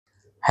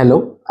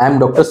Hello, I am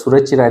Dr.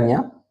 Suraj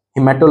Chirania,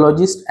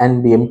 hematologist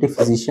and BMT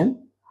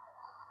physician.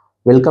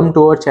 Welcome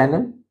to our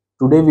channel.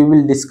 Today we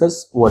will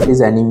discuss what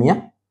is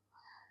anemia.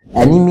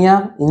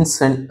 Anemia in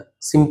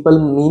simple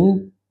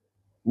mean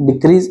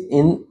decrease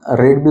in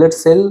red blood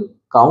cell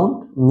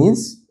count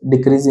means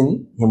decrease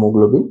in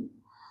hemoglobin.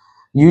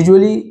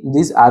 Usually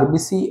this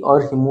RBC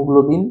or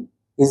hemoglobin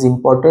is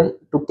important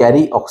to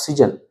carry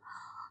oxygen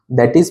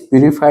that is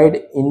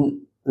purified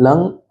in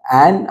lung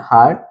and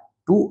heart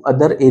to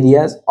other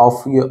areas of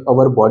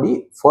our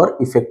body for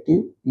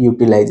effective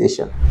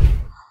utilization.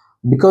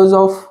 Because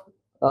of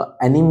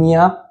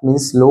anemia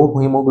means low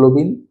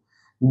hemoglobin,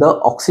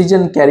 the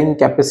oxygen carrying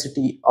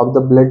capacity of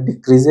the blood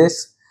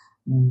decreases.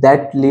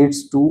 That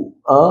leads to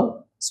a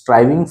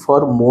striving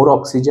for more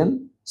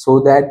oxygen so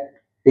that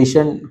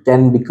patient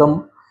can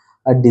become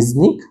a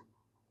dyspneic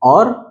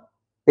or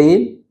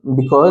pale,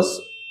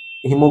 because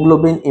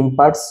hemoglobin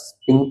imparts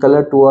pink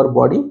color to our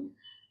body.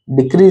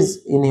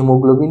 Decrease in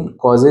hemoglobin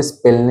causes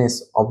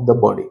paleness of the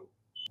body.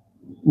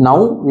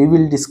 Now we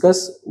will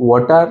discuss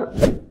what are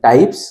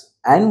types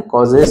and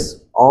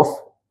causes of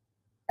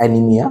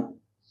anemia.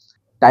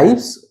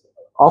 Types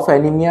of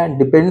anemia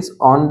depends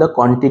on the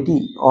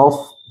quantity of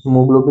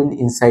hemoglobin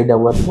inside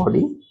our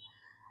body.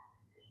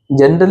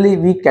 Generally,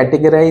 we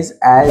categorize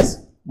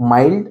as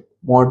mild,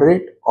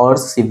 moderate or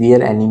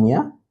severe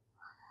anemia.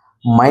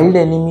 Mild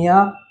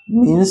anemia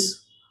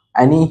means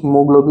any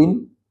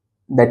hemoglobin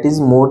that is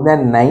more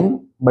than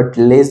 9 but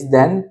less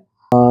than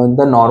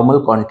the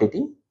normal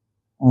quantity.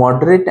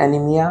 Moderate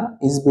anemia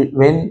is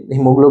when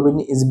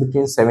hemoglobin is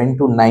between 7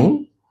 to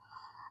 9,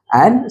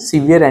 and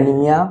severe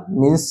anemia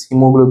means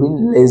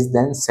hemoglobin less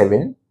than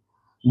 7.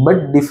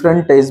 But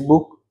different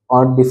textbook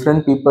or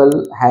different people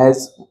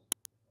has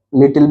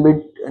little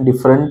bit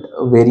different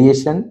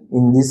variation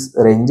in these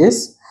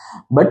ranges,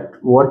 but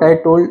what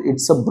I told,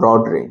 it's a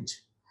broad range.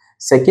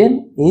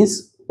 Second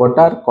is what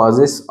are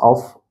causes of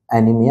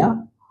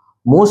anemia.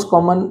 Most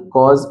common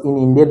cause in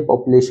Indian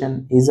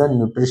population is a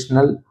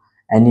nutritional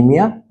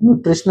anemia.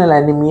 Nutritional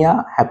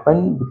anemia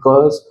happen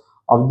because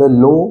of the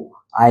low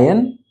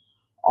iron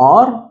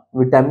or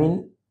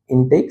vitamin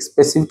intake,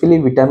 specifically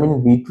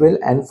vitamin B12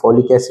 and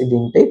folic acid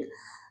intake.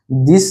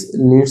 This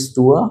leads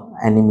to a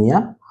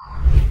anemia.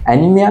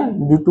 Anemia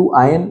due to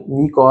iron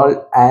we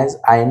call as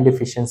iron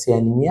deficiency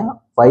anemia,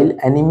 while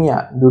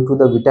anemia due to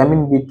the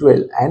vitamin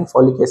B12 and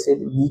folic acid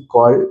we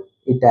call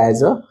it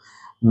as a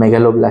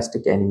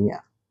megaloblastic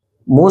anemia.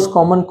 Most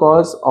common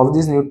cause of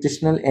this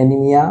nutritional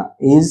anemia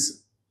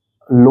is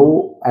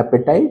low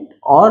appetite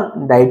or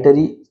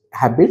dietary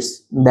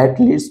habits that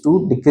leads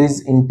to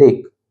decreased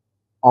intake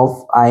of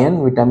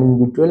iron, vitamin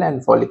B12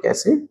 and folic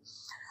acid.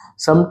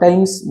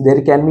 Sometimes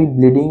there can be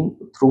bleeding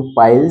through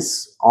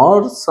piles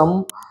or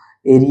some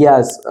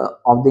areas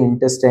of the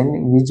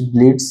intestine which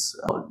bleeds,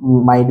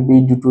 might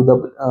be due to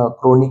the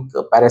chronic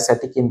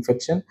parasitic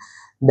infection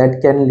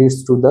that can lead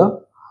to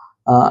the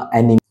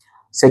anemia.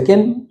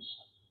 Second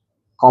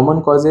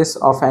common causes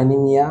of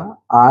anemia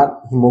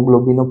are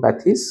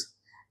hemoglobinopathies.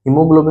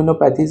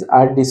 Hemoglobinopathies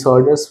are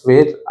disorders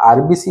where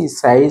RBC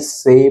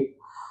size, shape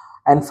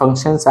and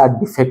functions are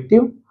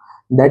defective,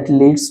 that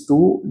leads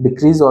to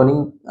decrease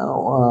in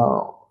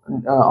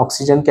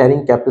oxygen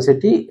carrying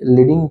capacity,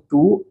 leading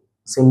to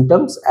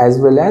symptoms as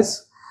well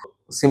as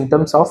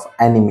symptoms of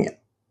anemia.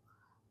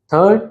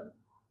 Third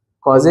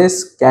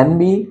causes can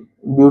be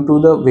due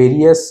to the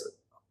various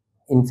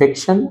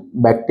infection,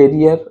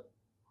 bacterial,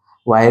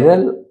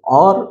 viral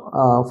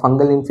or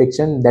fungal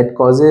infection that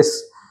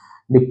causes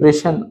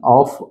depression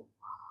of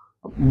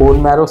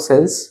bone marrow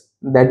cells,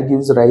 that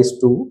gives rise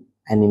to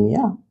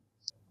anemia.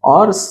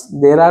 Or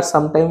there are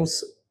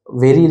sometimes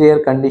very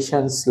rare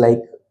conditions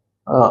like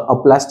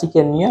aplastic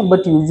anemia,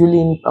 but usually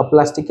in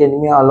aplastic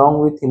anemia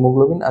along with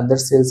hemoglobin other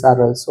cells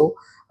are also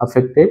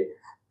affected.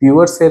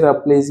 Pure cell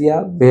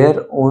aplasia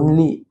where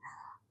only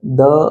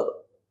the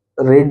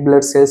red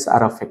blood cells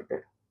are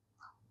affected.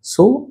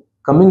 So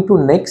coming to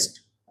next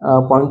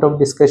point of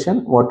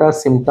discussion, what are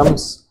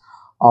symptoms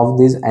of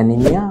this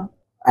anemia?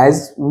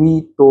 As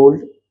we told,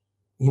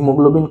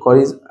 hemoglobin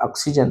carries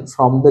oxygen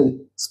from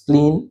the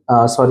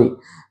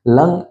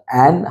lung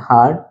and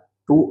heart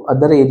to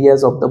other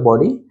areas of the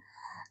body.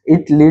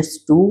 It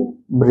leads to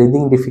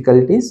breathing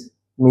difficulties,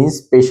 means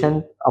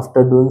patient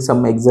after doing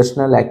some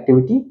exertional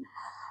activity,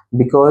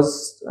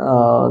 because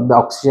the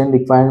oxygen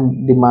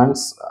requirement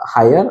demands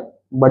higher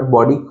but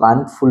body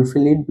can't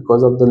fulfill it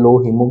because of the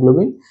low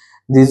hemoglobin.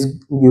 This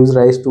gives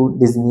rise to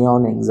dyspnea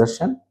on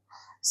exertion.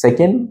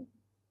 Second,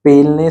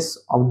 paleness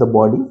of the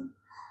body.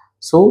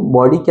 So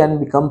body can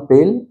become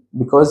pale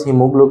because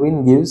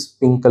hemoglobin gives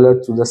pink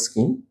color to the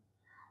skin.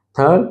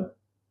 Third,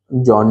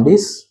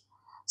 jaundice.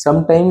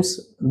 Sometimes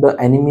the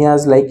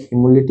anemias like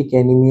hemolytic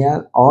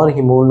anemia or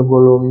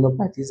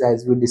hemoglobinopathies,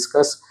 as we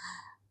discussed,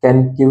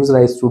 can give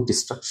rise to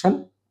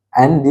destruction,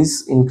 and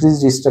this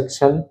increased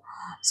destruction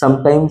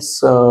sometimes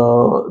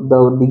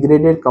the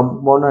degraded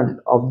component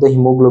of the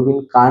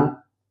hemoglobin can't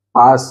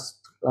pass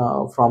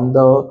from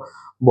the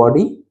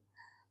body,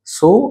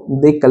 so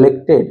they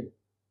collected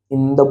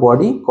in the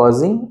body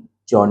causing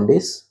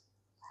jaundice.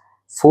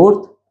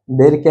 Fourth,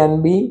 there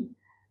can be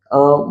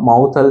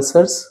mouth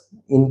ulcers.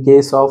 In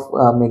case of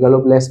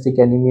megaloblastic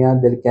anemia,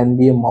 there can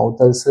be a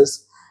mouth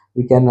ulcers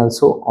we can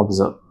also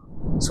observe.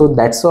 So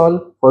that's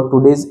all for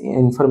today's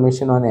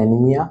information on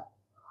anemia.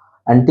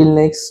 Until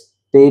next,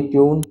 stay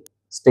tuned,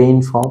 stay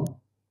informed.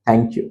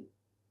 Thank you.